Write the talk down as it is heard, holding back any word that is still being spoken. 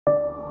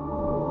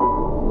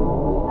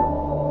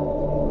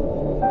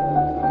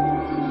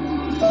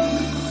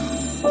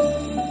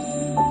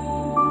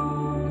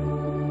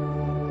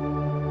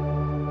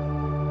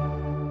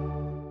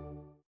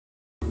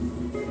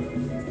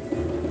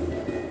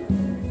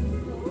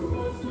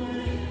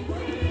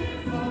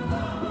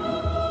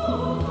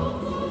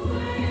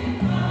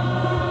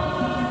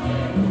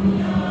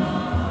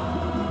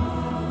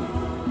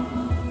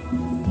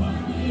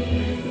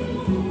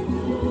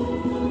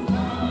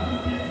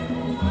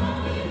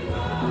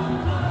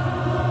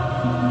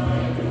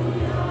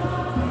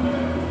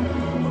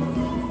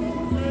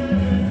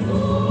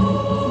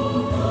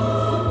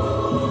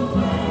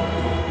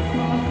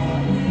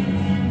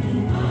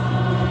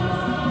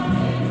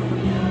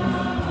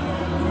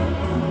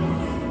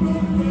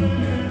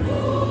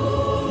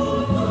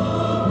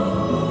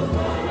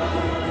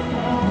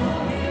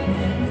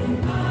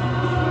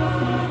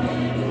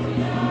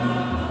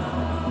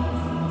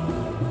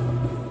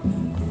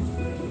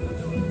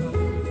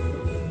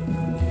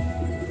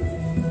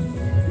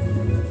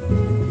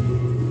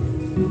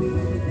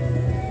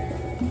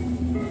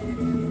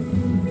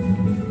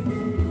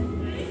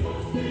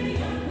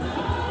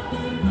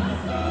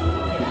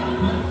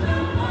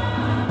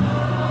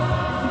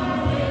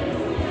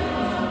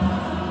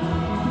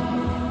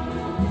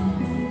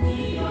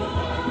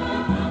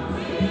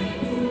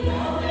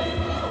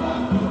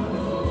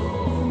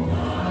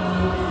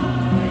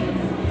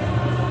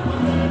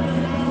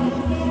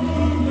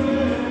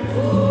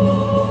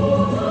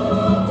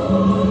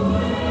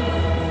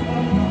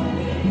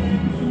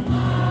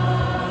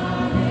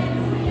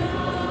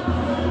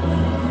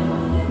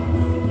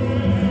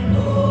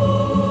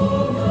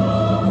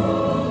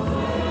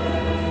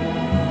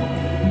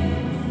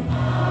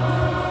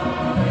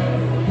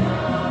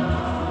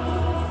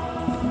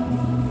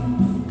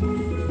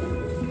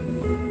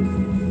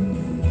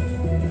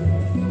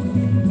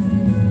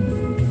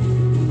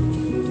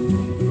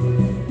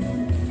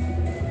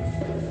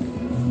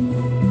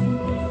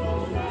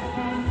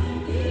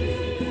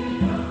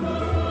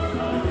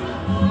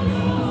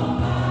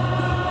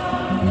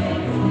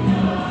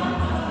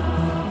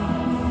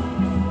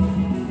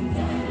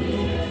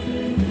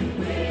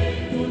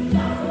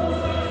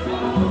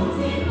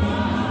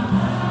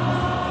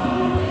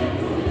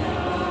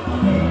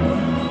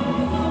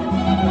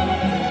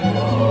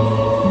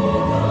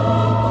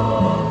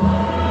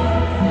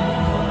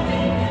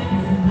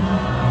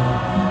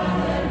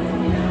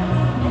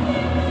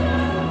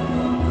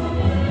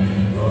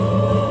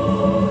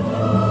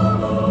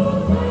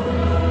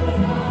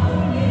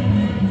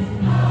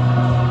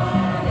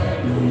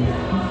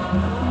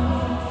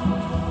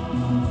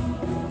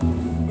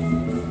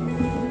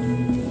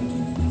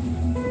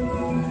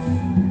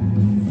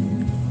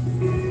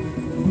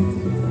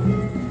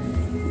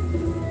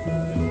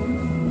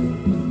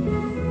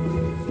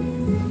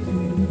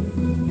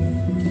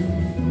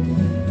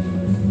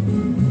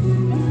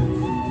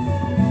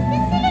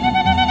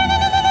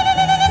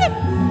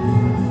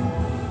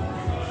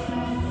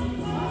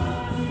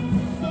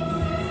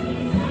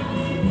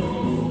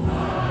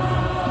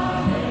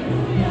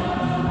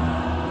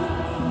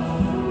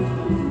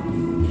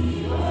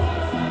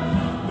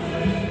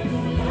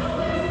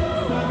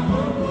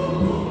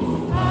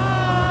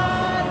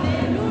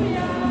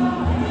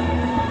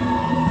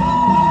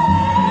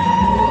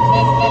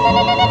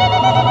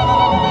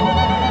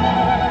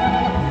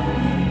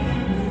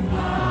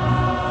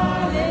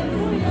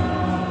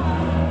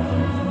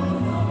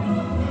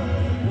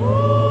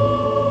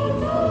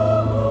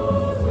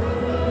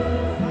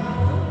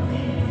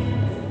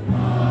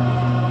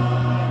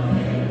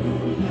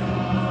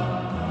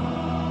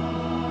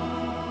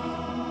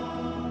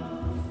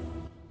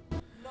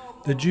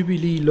The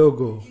Jubilee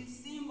logo.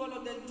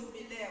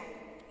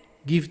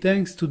 Give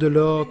thanks to the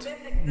Lord,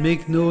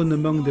 make known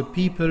among the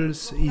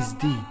peoples his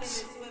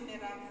deeds.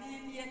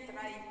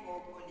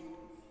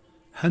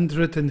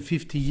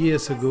 150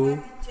 years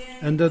ago,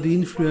 under the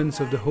influence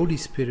of the Holy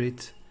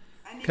Spirit,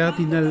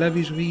 Cardinal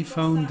Lavigerie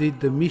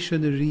founded the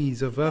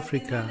Missionaries of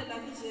Africa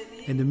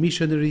and the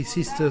Missionary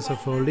Sisters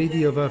of Our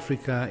Lady of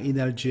Africa in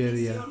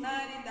Algeria.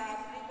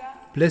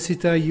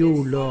 Blessed are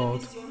you,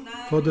 Lord,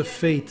 for the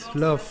faith,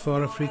 love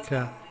for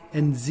Africa,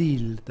 and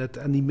zeal that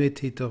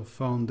animated our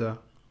founder.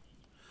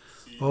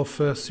 Our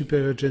First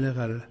Superior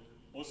General,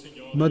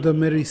 Mother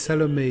Mary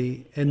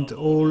Salome, and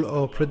all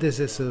our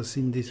predecessors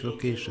in this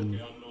vocation.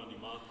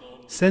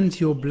 Send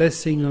your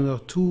blessing on our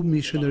two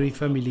missionary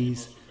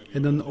families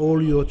and on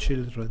all your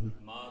children.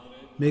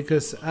 Make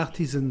us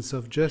artisans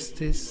of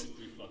justice,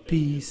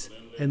 peace,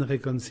 and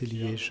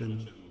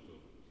reconciliation.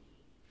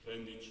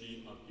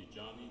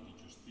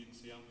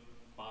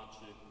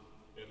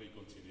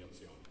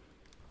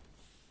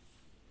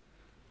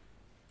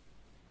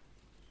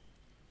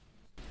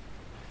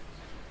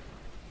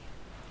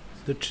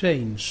 The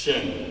change.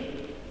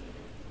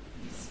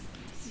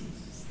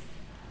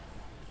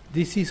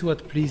 This is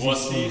what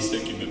pleases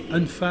me.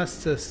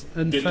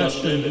 Unfasten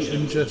the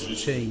unjust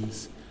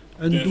chains.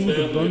 Undo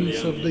the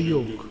bonds of the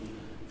yoke.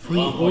 Free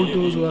all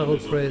those who are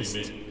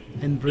oppressed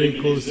and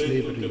break all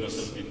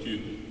slaveries.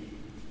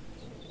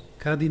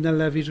 Cardinal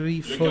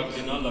Lavigerie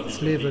fought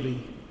slavery.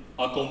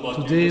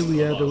 Today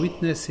we are the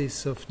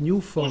witnesses of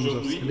new forms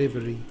of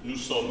slavery,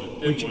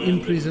 which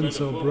imprisons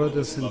our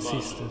brothers and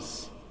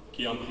sisters.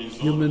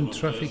 Human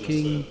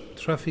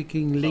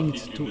trafficking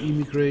linked to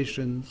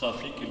immigration,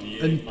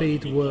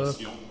 unpaid work,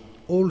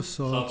 all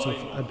sorts of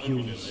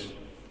abuse.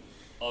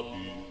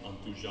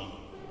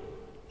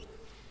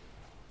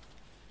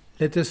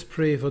 Let us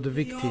pray for the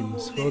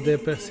victims, for their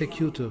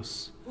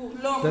persecutors,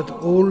 that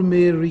all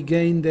may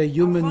regain their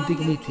human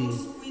dignity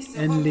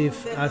and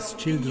live as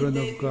children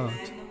of God.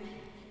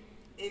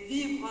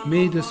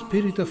 May the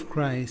Spirit of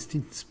Christ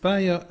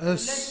inspire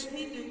us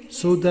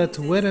so that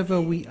wherever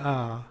we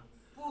are,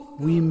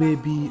 we may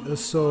be a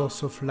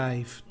source of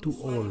life to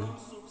all.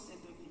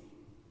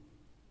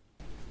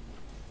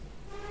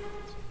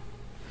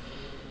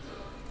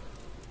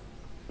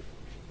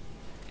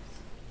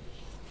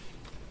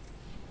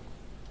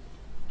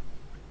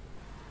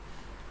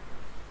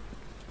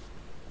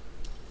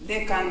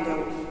 the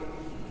candle.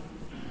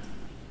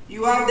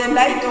 You are the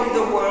light of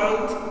the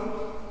world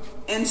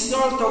and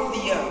salt of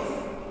the earth.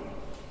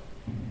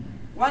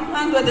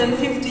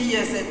 150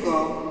 years ago,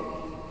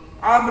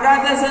 our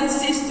brothers and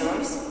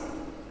sisters,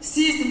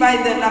 seized by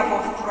the love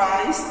of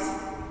Christ,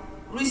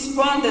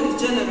 responded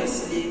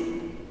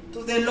generously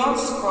to the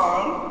Lord's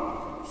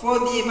call for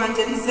the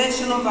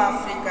evangelization of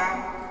Africa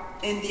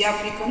and the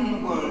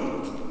African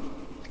world.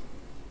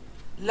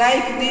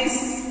 Like this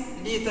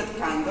lighted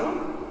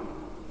candle,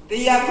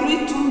 they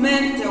agreed to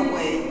melt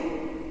away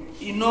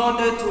in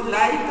order to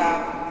light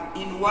up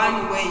in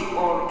one way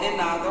or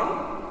another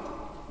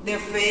the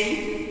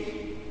faith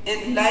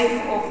and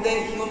life of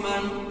their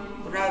human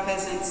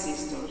brothers and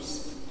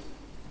sisters.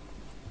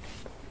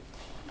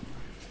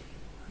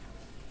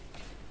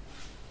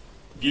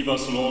 Give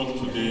us, Lord,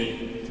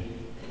 today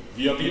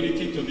the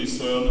ability to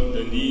discern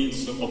the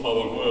needs of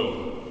our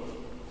world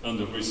and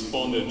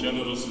respond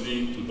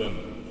generously to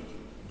them,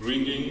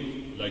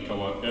 bringing, like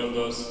our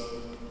elders,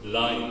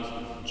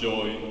 light,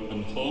 joy,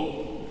 and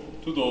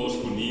hope to those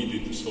who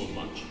need it so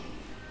much.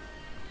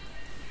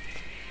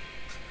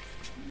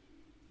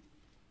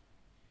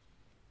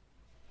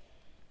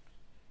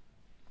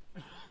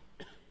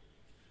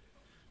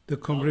 The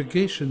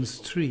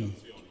Congregation's Tree.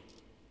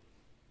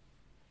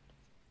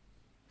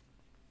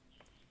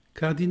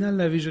 Cardinal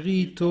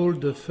Lavigerie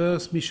told the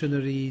first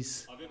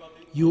missionaries,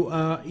 "You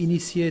are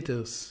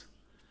initiators.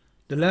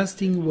 The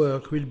lasting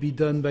work will be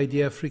done by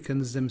the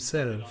Africans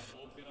themselves,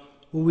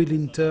 who will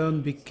in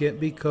turn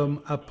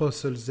become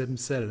apostles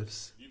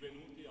themselves."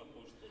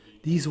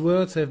 These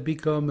words have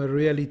become a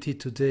reality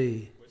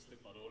today.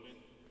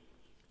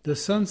 The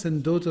sons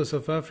and daughters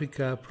of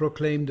Africa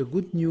proclaim the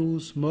good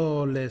news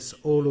more or less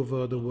all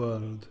over the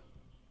world.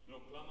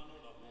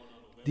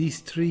 This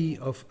tree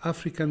of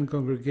African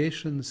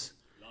congregations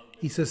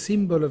is a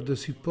symbol of the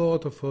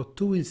support of our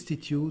two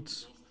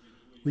institutes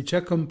which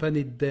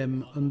accompanied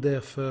them on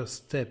their first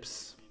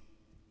steps.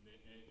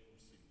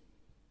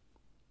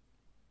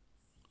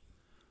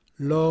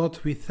 Lord,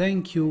 we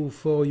thank you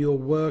for your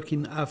work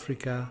in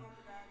Africa,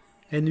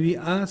 and we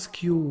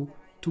ask you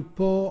to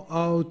pour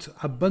out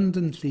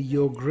abundantly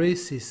your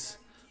graces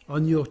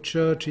on your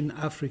church in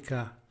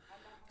Africa,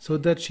 so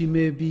that she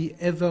may be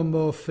ever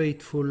more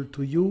faithful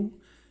to you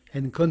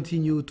and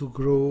continue to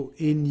grow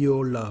in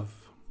your love.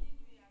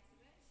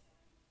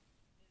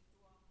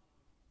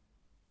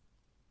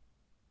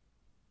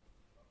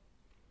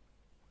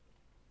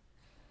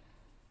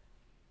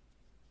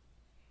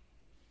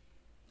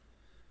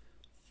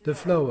 The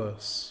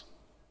flowers.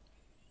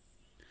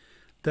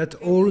 That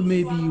all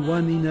may be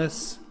one in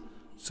us,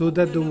 so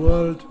that the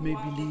world may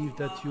believe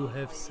that you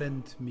have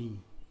sent me.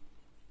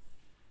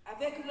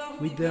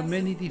 With their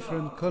many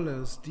different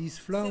colors, these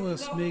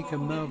flowers make a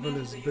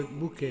marvelous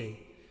bouquet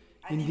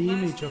in the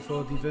image of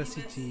our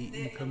diversity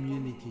in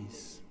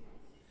communities.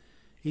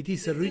 It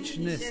is a rich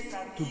nest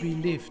to be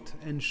lived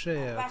and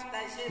shared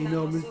in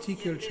our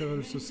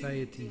multicultural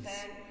societies,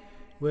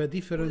 where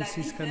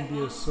differences can be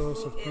a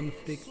source of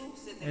conflict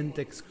and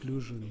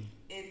exclusion.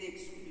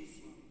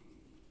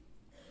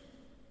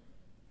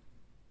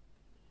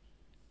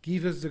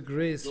 Give us the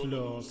grace,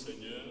 Lord,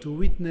 to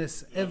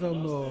witness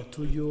evermore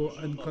to your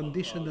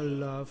unconditional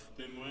love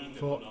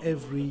for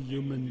every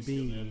human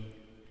being.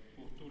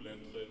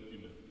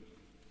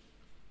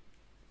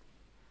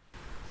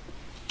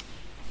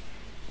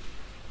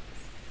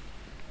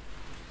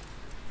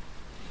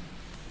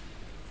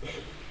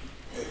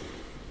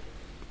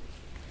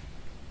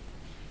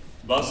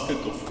 Basket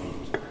of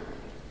fruit.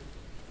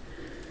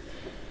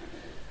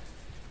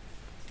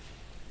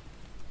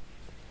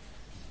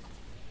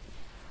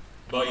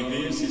 By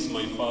this is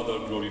my Father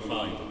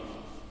glorified,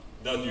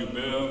 that you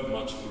bear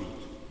much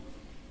fruit.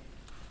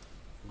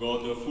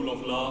 God, full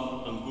of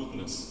love and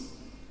goodness,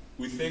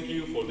 we thank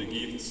you for the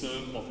gifts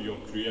of your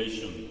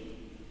creation,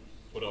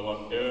 for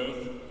our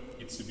earth,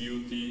 its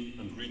beauty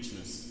and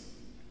richness,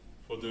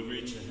 for the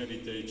rich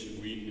heritage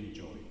we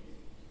enjoy.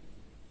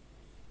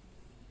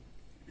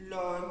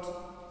 Lord,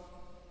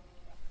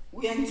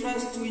 we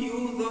entrust to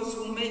you those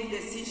who make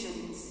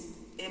decisions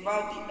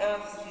about the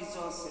earth's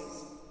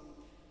resources,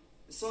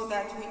 so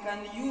that we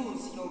can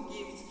use your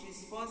gifts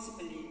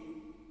responsibly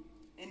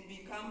and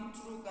become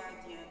true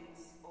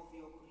guardians of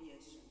your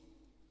creation.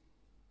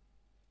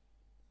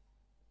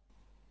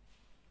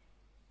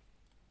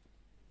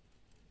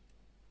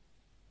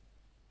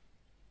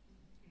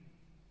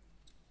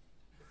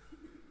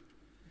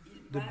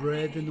 The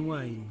bread and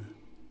wine.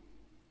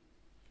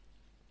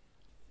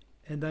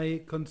 And I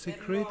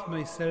consecrate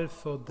myself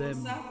for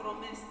them,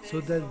 so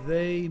that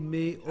they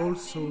may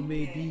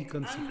be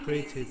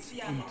consecrated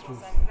in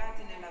truth.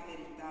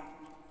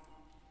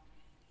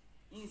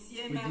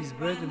 With this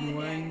bread and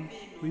wine,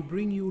 we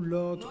bring you,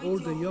 Lord, all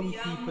the young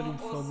people in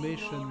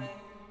formation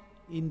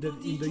in the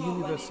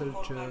universal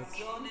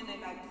church.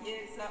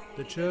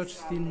 The church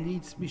still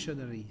needs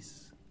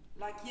missionaries.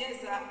 La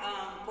Chiesa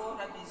ha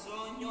ancora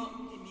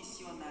bisogno di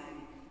missionari.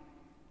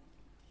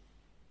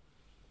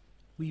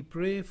 We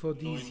pray for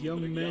these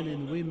young men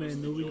and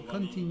women who will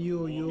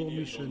continue your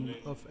mission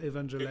of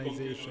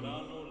evangelization.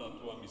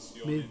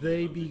 May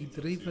they be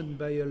driven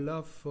by a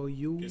love for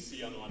you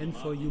and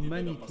for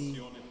humanity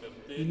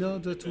in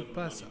order to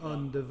pass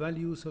on the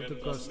values of the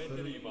gospel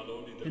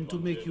and to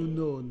make you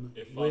known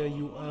where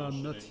you are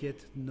not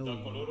yet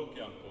known.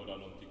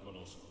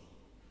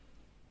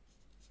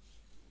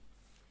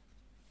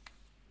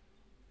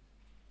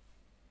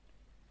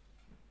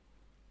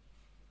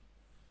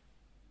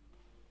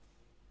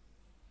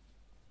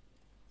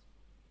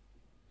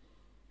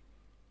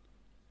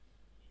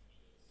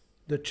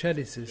 The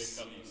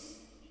chalices.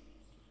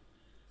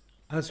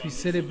 As we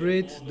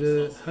celebrate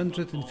the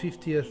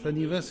 150th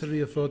anniversary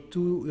of our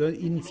two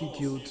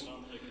institutes,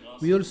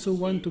 we also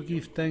want to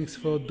give thanks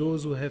for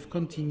those who have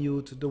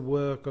continued the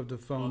work of the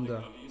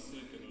founder.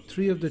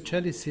 3 of the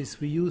chalices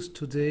we use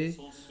today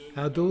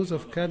are those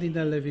of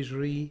Cardinal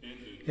Lavigerie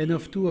and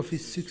of 2 of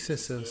his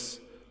successors,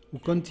 who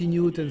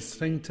continued and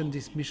strengthened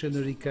this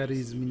missionary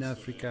charism in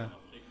Africa,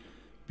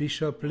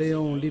 Bishop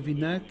Léon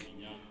Livinac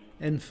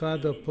and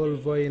Father Paul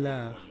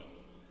Voillard.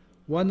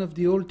 One of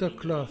the altar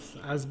cloths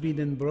has been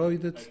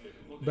embroidered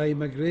by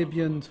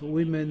Maghrebian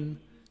women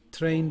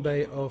trained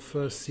by our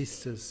first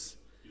sisters.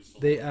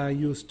 They are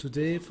used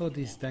today for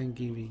this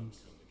thanksgiving.